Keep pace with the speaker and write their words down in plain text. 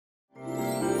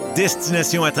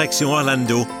Destination Attraction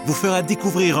Orlando vous fera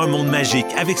découvrir un monde magique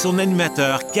avec son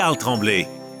animateur Carl Tremblay.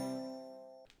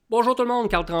 Bonjour tout le monde,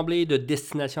 Carl Tremblay de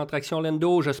Destination Attraction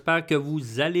Orlando. J'espère que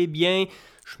vous allez bien.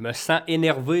 Je me sens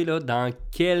énervé là. Dans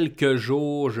quelques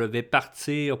jours, je vais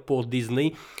partir pour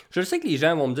Disney. Je sais que les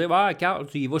gens vont me dire « Ah, Carl,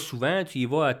 tu y vas souvent, tu y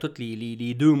vas à tous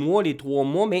les 2 mois, les 3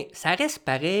 mois. » Mais ça reste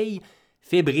pareil,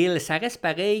 fébrile. Ça reste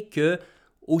pareil que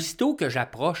aussitôt que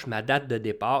j'approche ma date de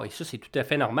départ, et ça c'est tout à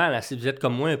fait normal, hein, si vous êtes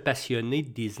comme moi un passionné de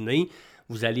Disney,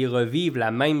 vous allez revivre la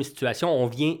même situation. On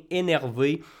vient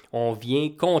énervé, on vient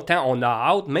content, on a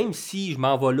hâte, même si je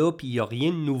m'en vais là et il n'y a rien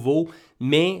de nouveau,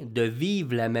 mais de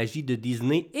vivre la magie de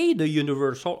Disney et de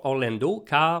Universal Orlando,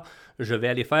 car je vais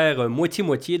aller faire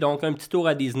moitié-moitié, donc un petit tour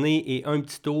à Disney et un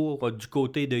petit tour du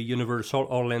côté de Universal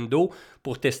Orlando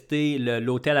pour tester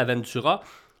l'hôtel Aventura.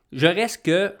 Je reste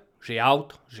que j'ai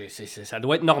hâte, ça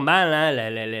doit être normal,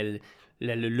 hein,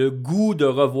 le goût de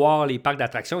revoir les parcs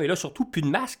d'attractions. Et là, surtout, plus de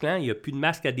masques. Hein? Il n'y a plus de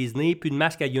masques à Disney, plus de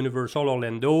masques à Universal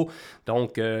Orlando.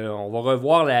 Donc, on va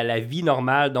revoir la vie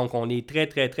normale. Donc, on est très,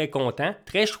 très, très content,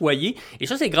 très choyé. Et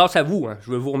ça, c'est grâce à vous. Hein. Je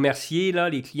veux vous remercier, là,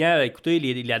 les clients. Écoutez,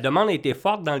 la demande a été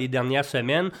forte dans les dernières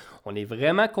semaines. On est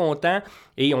vraiment content.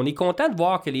 Et on est content de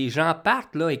voir que les gens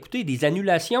partent. Là. Écoutez, des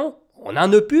annulations, on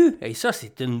n'en a plus. Et ça,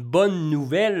 c'est une bonne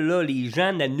nouvelle. Là. Les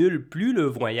gens n'annulent plus le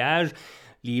voyage.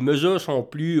 Les mesures sont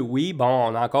plus, oui, bon,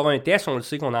 on a encore un test, on le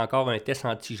sait qu'on a encore un test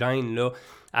antigène là,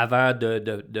 avant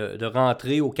de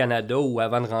rentrer au Canada ou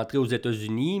avant de rentrer aux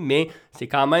États-Unis, mais c'est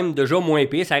quand même déjà moins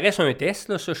pire. Ça reste un test,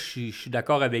 là, ça je suis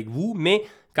d'accord avec vous, mais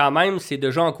quand même, c'est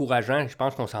déjà encourageant. Je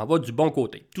pense qu'on s'en va du bon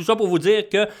côté. Tout ça pour vous dire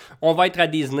qu'on va être à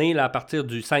Disney là, à partir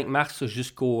du 5 mars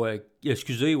jusqu'au, du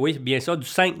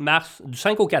 5 mars, du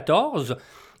 5 au 14,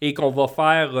 et qu'on va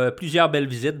faire plusieurs belles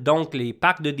visites. Donc, les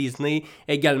parcs de Disney,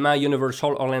 également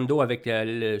Universal Orlando avec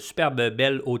le superbe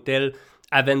bel hôtel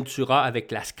Aventura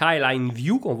avec la Skyline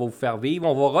View qu'on va vous faire vivre.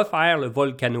 On va refaire le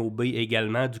Volcano Bay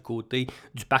également du côté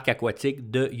du parc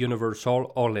aquatique de Universal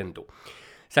Orlando.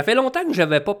 Ça fait longtemps que je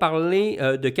n'avais pas parlé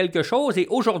de quelque chose et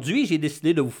aujourd'hui, j'ai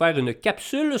décidé de vous faire une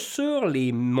capsule sur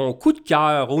mon coup de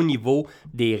cœur au niveau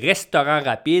des restaurants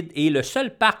rapides. Et le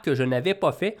seul parc que je n'avais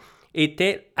pas fait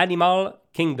était Animal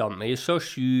Kingdom. Et ça,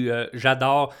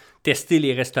 j'adore tester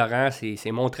les restaurants,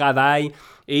 c'est mon travail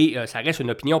et ça reste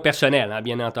une opinion personnelle. Hein,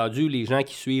 bien entendu, les gens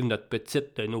qui suivent nos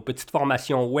petites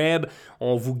formations web,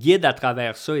 on vous guide à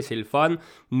travers ça et c'est le fun,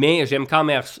 mais j'aime quand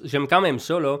même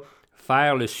ça, là,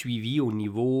 faire le suivi au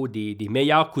niveau des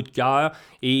meilleurs coups de cœur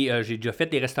et j'ai déjà fait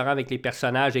des restaurants avec les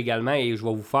personnages également et je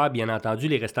vais vous faire, bien entendu,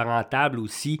 les restaurants à table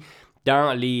aussi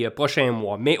dans les prochains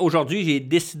mois. Mais aujourd'hui, j'ai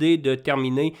décidé de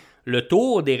terminer le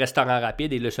tour des restaurants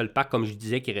rapides et le seul parc, comme je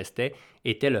disais, qui restait,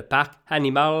 était le parc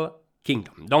Animal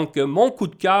Kingdom. Donc, mon coup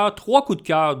de cœur, 3 coups de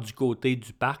cœur du côté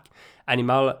du parc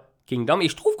Animal Kingdom. Et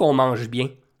je trouve qu'on mange bien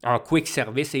en quick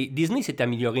service. Et Disney s'est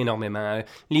amélioré énormément.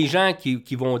 Les gens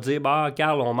qui vont dire « Bah,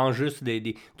 Carl, on mange juste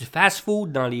du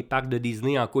fast-food dans les parcs de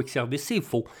Disney en quick service », c'est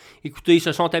faux. Écoutez, ils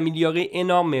se sont améliorés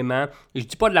énormément. Je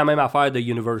dis pas de la même affaire de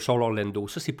Universal Orlando.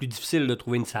 Ça, c'est plus difficile de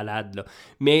trouver une salade, là.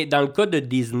 Mais dans le cas de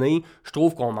Disney, je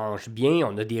trouve qu'on mange bien.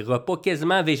 On a des repas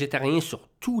quasiment végétariens sur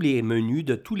tous les menus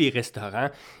de tous les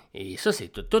restaurants. Et ça, c'est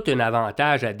tout un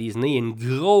avantage à Disney. Une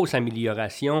grosse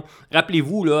amélioration.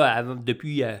 Rappelez-vous, là,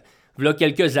 depuis... Là,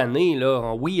 quelques années,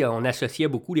 là, oui, on associait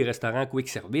beaucoup les restaurants quick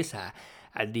service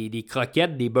à des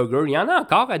croquettes, des burgers. Il y en a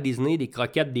encore à Disney, des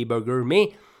croquettes, des burgers, mais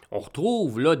on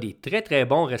retrouve là des très, très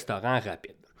bons restaurants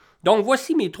rapides. Donc,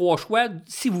 voici mes 3 choix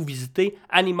si vous visitez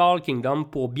Animal Kingdom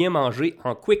pour bien manger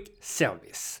en quick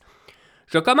service.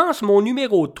 Je commence mon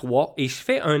numéro 3 et je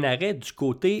fais un arrêt du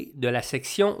côté de la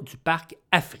section du parc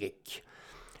Afrique.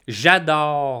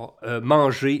 J'adore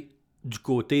manger du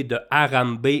côté de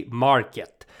Harambe Market.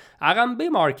 Harambe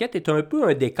Market est un peu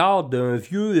un décor d'un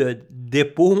vieux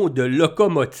dépôt de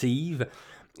locomotive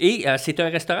et c'est un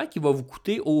restaurant qui va vous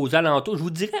coûter aux alentours, je vous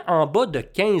dirais en bas de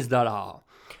 15 $.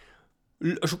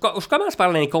 Je commence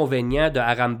par l'inconvénient de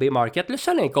Harambe Market. Le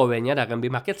seul inconvénient d'Harambe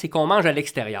Market, c'est qu'on mange à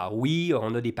l'extérieur. Oui,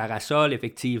 on a des parasols,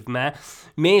 effectivement,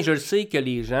 mais je le sais que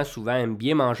les gens souvent aiment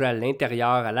bien manger à l'intérieur,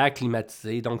 à l'air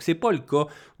climatisé, donc c'est pas le cas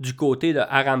du côté de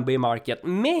Harambe Market.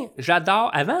 Mais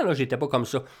j'adore, avant, là, j'étais pas comme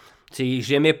ça.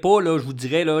 J'aimais pas, là, je vous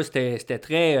dirais, là, j'étais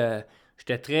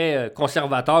très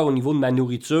conservateur au niveau de ma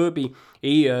nourriture. Puis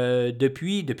Et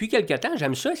depuis quelque temps,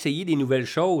 j'aime ça essayer des nouvelles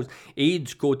choses. Et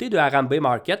du côté de Harambe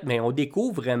Market, mais on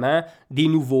découvre vraiment des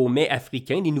nouveaux mets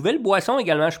africains, des nouvelles boissons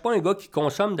également. Je ne suis pas un gars qui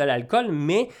consomme de l'alcool,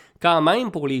 mais quand même,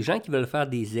 pour les gens qui veulent faire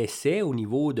des essais au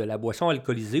niveau de la boisson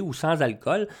alcoolisée ou sans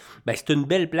alcool, ben, c'est une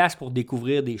belle place pour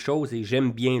découvrir des choses et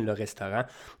j'aime bien le restaurant.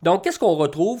 Donc, qu'est-ce qu'on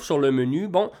retrouve sur le menu?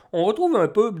 Bon, on retrouve un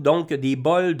peu donc des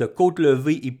bols de côte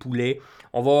levée et poulet.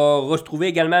 On va retrouver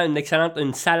également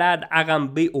une salade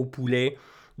Harambe au poulet.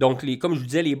 Donc, comme je vous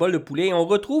disais, les bols de poulet. Et on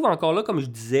retrouve encore là, comme je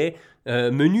disais,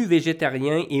 menu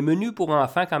végétarien et menu pour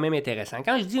enfants quand même intéressant.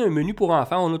 Quand je dis un menu pour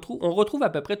enfants, on retrouve à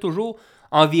peu près toujours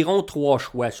environ 3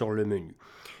 choix sur le menu.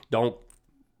 Donc,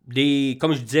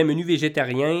 comme je disais, menu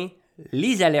végétarien,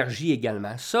 les allergies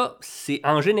également. Ça, c'est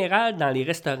en général dans les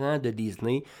restaurants de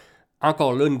Disney.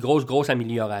 Encore là, une grosse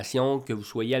amélioration, que vous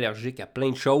soyez allergique à plein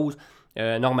de choses.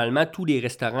 Normalement, tous les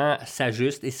restaurants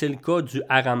s'ajustent et c'est le cas du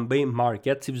Harambe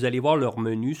Market. Si vous allez voir leur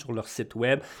menu sur leur site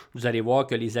web, vous allez voir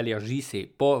que les allergies, c'est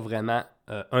pas vraiment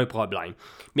un problème.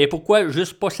 Mais pourquoi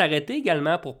juste pas s'arrêter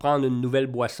également pour prendre une nouvelle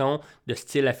boisson de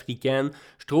style africaine?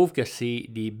 Je trouve que c'est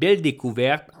des belles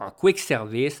découvertes en quick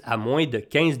service à moins de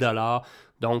 15$.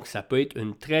 Donc, ça peut être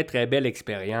une très belle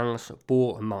expérience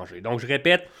pour manger. Donc, je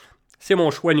répète, c'est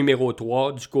mon choix numéro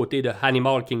 3 du côté de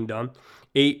Animal Kingdom.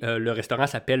 Et le restaurant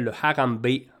s'appelle le Harambe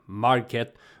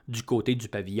Market du côté du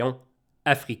pavillon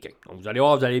africain. Donc vous allez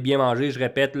voir, vous allez bien manger. Je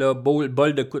répète, là, bol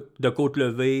de côte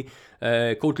levée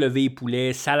et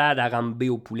poulet, salade Harambe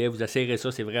au poulet. Vous essayerez ça,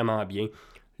 c'est vraiment bien.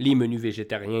 Les menus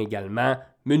végétariens également,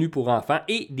 menus pour enfants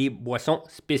et des boissons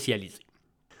spécialisées.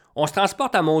 On se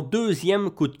transporte à mon deuxième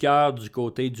coup de cœur du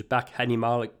côté du parc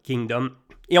Animal Kingdom.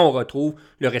 Et on retrouve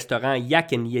le restaurant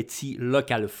Yak & Yeti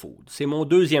Local Food. C'est mon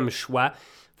deuxième choix.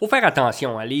 Il faut faire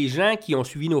attention. Hein? Les gens qui ont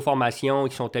suivi nos formations,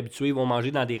 qui sont habitués, vont manger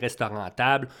dans des restaurants à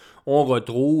table. On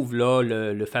retrouve là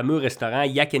le fameux restaurant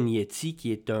Yak & Yeti,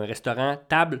 qui est un restaurant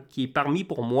table qui est parmi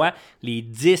pour moi les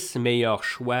 10 meilleurs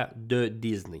choix de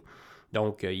Disney.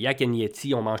 Donc, Yak &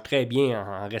 Yeti, on mange très bien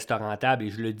en restaurant à table et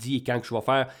je le dis, quand je vais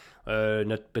faire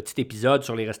notre petit épisode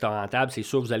sur les restaurants à table, c'est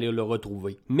sûr que vous allez le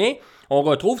retrouver. Mais on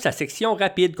retrouve sa section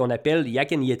rapide qu'on appelle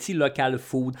Yak & Yeti Local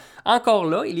Food. Encore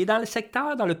là, il est dans le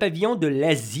secteur, dans le pavillon de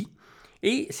l'Asie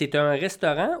et c'est un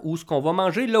restaurant où ce qu'on va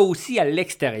manger là aussi à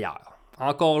l'extérieur.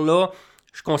 Encore là,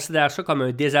 je considère ça comme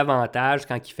un désavantage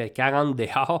quand il fait 40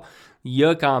 dehors. Il y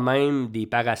a quand même des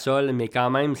parasols, mais quand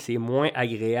même, c'est moins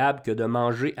agréable que de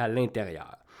manger à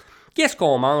l'intérieur. Qu'est-ce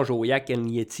qu'on mange au Yak &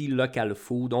 Yeti Local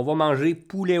Food? On va manger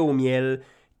poulet au miel,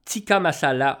 tikka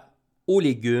masala aux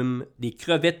légumes, des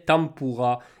crevettes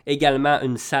tempura, également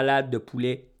une salade de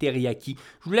poulet teriyaki.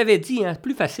 Je vous l'avais dit, c'est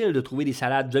plus facile de trouver des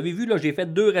salades. Vous avez vu, là, j'ai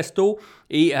fait 2 restos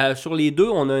et sur les 2,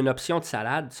 on a une option de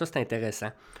salade. Ça, c'est intéressant.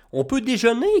 On peut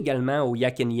déjeuner également au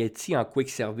Yak & Yeti en quick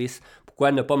service.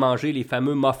 Pourquoi ne pas manger les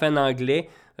fameux muffins anglais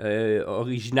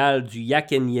original du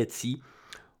Yak & Yeti?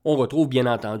 On retrouve bien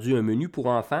entendu un menu pour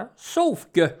enfants, sauf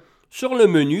que sur le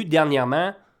menu,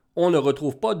 dernièrement, on ne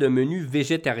retrouve pas de menu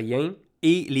végétarien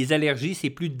et les allergies,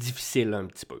 c'est plus difficile un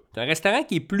petit peu. C'est un restaurant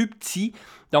qui est plus petit,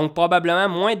 donc probablement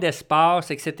moins d'espace,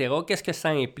 etc. Qu'est-ce que ça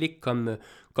implique comme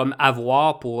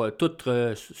avoir pour tout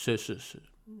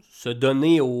se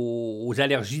donner aux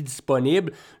allergies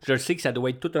disponibles? Je sais que ça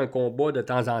doit être tout un combat de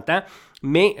temps en temps,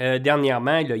 mais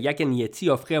dernièrement, le Yak & Yeti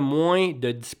offrait moins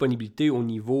de disponibilité au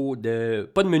niveau de...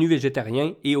 pas de menu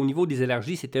végétarien, et au niveau des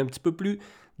allergies, c'était un petit peu plus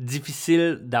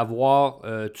difficile d'avoir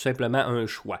tout simplement un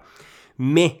choix.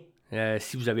 Mais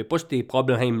si vous n'avez pas ces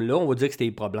problèmes-là, on va dire que c'est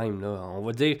des problèmes-là. On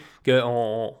va dire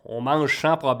qu'on mange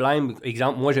sans problème.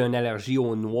 Exemple, moi, j'ai une allergie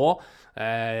aux noix.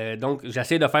 Donc,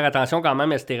 j'essaie de faire attention quand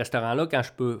même à ces restaurants-là quand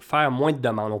je peux faire moins de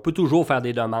demandes. On peut toujours faire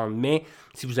des demandes, mais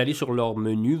si vous allez sur leur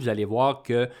menu, vous allez voir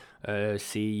que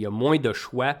il y a moins de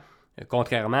choix,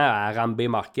 contrairement à Harambe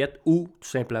Market ou tout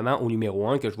simplement au numéro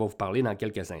 1 que je vais vous parler dans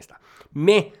quelques instants.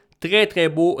 Mais, très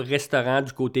beau restaurant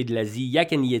du côté de l'Asie,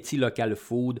 Yak & Yeti Local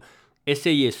Food.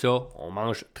 Essayez ça, on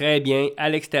mange très bien. À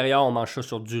l'extérieur, on mange ça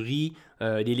sur du riz,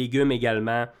 des légumes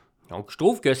également. Donc, je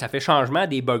trouve que ça fait changement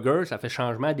des burgers, ça fait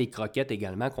changement des croquettes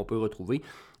également qu'on peut retrouver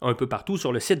un peu partout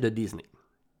sur le site de Disney.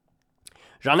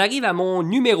 J'en arrive à mon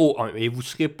numéro 1 et vous ne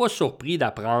serez pas surpris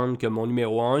d'apprendre que mon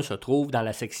numéro 1 se trouve dans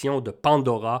la section de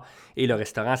Pandora et le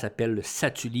restaurant s'appelle le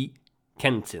Satuli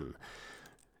Canteen.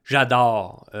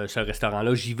 J'adore ce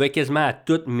restaurant-là, j'y vais quasiment à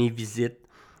toutes mes visites.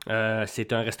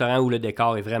 C'est un restaurant où le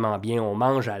décor est vraiment bien. On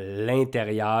mange à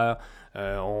l'intérieur.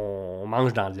 On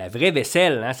mange dans de la vraie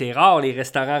vaisselle. Hein? C'est rare les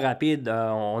restaurants rapides.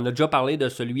 On a déjà parlé de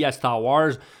celui à Star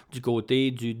Wars du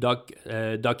côté du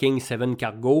Docking 7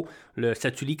 Cargo. Le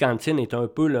Satuli Canteen est un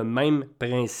peu le même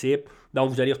principe. Donc,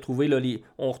 vous allez retrouver, là,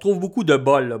 on retrouve beaucoup de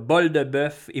bols. Là. Bol de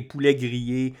bœuf et poulet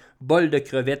grillé, bol de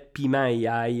crevettes, piment et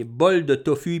ail, bol de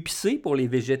tofu épicé pour les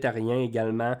végétariens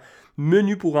également,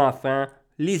 menu pour enfants,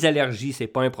 les allergies, c'est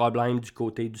pas un problème du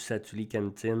côté du Satuli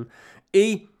Canteen.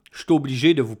 Et je suis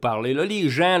obligé de vous parler. Là, les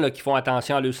gens là, qui font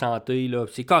attention à leur santé, là,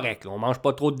 c'est correct. Là, on ne mange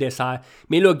pas trop de dessert.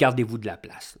 Mais là, gardez-vous de la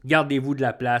place. Gardez-vous de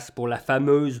la place pour la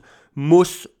fameuse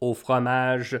mousse au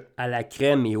fromage, à la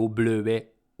crème et au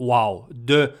bleuet. Wow!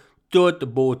 De toute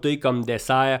beauté comme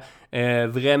dessert.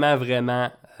 Vraiment, vraiment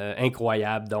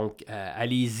incroyable. Donc,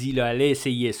 allez-y, là, allez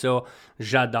essayer ça.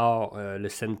 J'adore le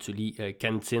Satuli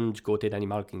Canteen du côté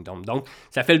d'Animal Kingdom. Donc,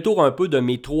 ça fait le tour un peu de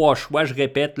mes 3 choix. Je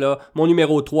répète, là, mon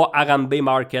numéro 3, Harambe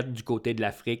Market du côté de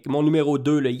l'Afrique. Mon numéro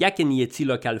 2, le Yak & Yeti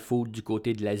Local Food du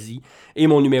côté de l'Asie. Et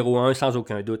mon numéro 1, sans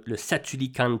aucun doute, le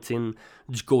Satuli Canteen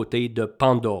du côté de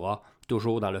Pandora,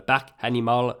 toujours dans le parc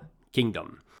Animal Kingdom.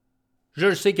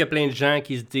 Je sais qu'il y a plein de gens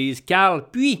qui se disent « Carl,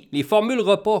 puis les formules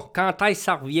repas, quand est-ce que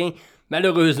ça revient? »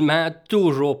 Malheureusement,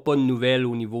 toujours pas de nouvelles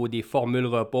au niveau des formules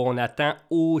repas. On attend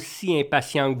aussi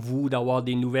impatient que vous d'avoir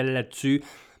des nouvelles là-dessus.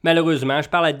 Malheureusement, je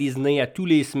parle à Disney à tous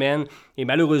les semaines et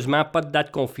malheureusement, pas de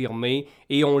date confirmée.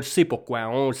 Et on le sait pourquoi.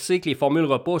 On le sait que les formules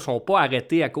repas ne sont pas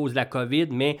arrêtées à cause de la COVID,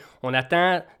 mais on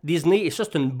attend Disney, et ça,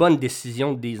 c'est une bonne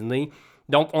décision de Disney.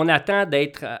 Donc, on attend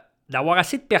d'avoir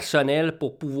assez de personnel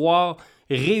pour pouvoir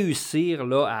réussir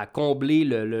là, à combler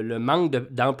le manque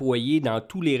d'employés dans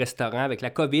tous les restaurants avec la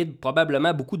COVID.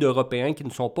 Probablement beaucoup d'Européens qui ne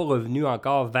sont pas revenus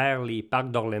encore vers les parcs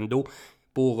d'Orlando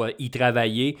pour y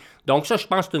travailler. Donc ça, je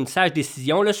pense que c'est une sage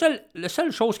décision. La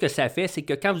seule chose que ça fait, c'est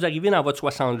que quand vous arrivez dans votre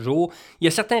 60 jours, il y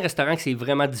a certains restaurants que c'est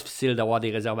vraiment difficile d'avoir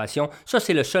des réservations. Ça,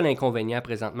 c'est le seul inconvénient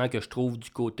présentement que je trouve du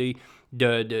côté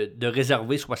de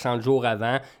réserver 60 jours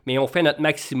avant. Mais on fait notre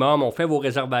maximum. On fait vos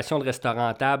réservations de restaurants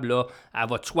à table là, à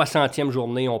votre 60e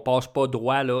journée. On passe pas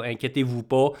droit, là, inquiétez-vous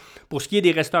pas. Pour ce qui est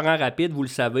des restaurants rapides, vous le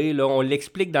savez, là, on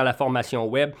l'explique dans la formation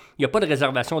web. Il n'y a pas de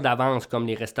réservation d'avance comme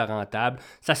les restaurants à table.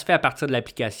 Ça se fait à partir de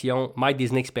l'application My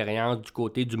Disney Experience du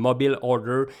côté du Mobile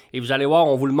Order. Et vous allez voir,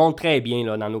 on vous le montre très bien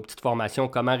là, dans nos petites formations,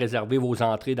 comment réserver vos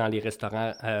entrées dans les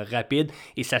restaurants rapides.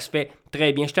 Et ça se fait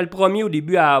très bien. J'étais le premier au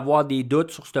début à avoir des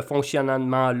doutes sur ce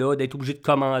fonctionnement-là, d'être obligé de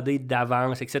commander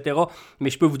d'avance, etc. Mais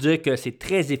je peux vous dire que c'est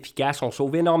très efficace. On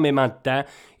sauve énormément de temps.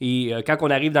 Et quand on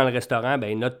arrive dans le restaurant,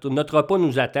 ben, notre repas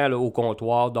nous attend là, au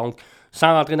comptoir. Donc,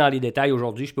 sans rentrer dans les détails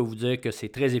aujourd'hui, je peux vous dire que c'est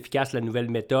très efficace, la nouvelle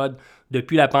méthode,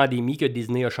 depuis la pandémie que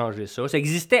Disney a changé ça. Ça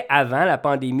existait avant la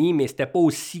pandémie, mais c'était pas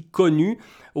aussi connu,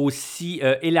 aussi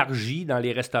élargi dans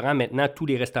les restaurants. Maintenant, tous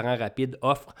les restaurants rapides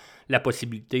offrent la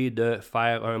possibilité de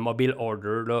faire un mobile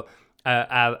order là,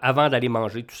 avant d'aller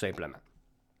manger, tout simplement.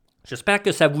 J'espère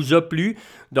que ça vous a plu.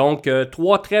 Donc,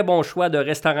 3 très bons choix de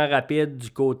restaurants rapides du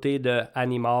côté de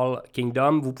Animal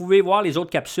Kingdom. Vous pouvez voir les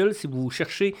autres capsules si vous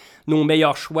cherchez nos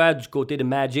meilleurs choix du côté de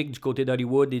Magic, du côté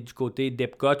d'Hollywood et du côté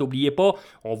d'Epcot. N'oubliez pas,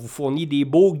 on vous fournit des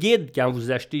beaux guides quand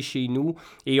vous achetez chez nous.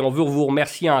 Et on veut vous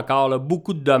remercier encore. Là,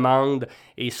 beaucoup de demandes.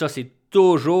 Et ça, c'est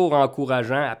toujours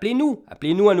encourageant.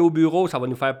 Appelez-nous à nos bureaux, ça va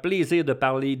nous faire plaisir de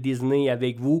parler Disney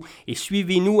avec vous. Et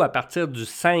suivez-nous à partir du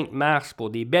 5 mars pour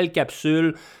des belles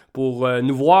capsules, pour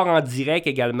nous voir en direct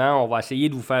également. On va essayer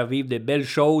de vous faire vivre de belles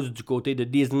choses du côté de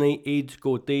Disney et du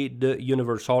côté de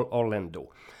Universal Orlando.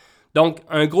 Donc,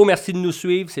 un gros merci de nous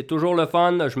suivre, c'est toujours le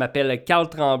fun. Je m'appelle Carl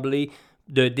Tremblay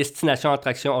de Destination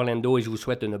Attraction Orlando et je vous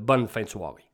souhaite une bonne fin de soirée.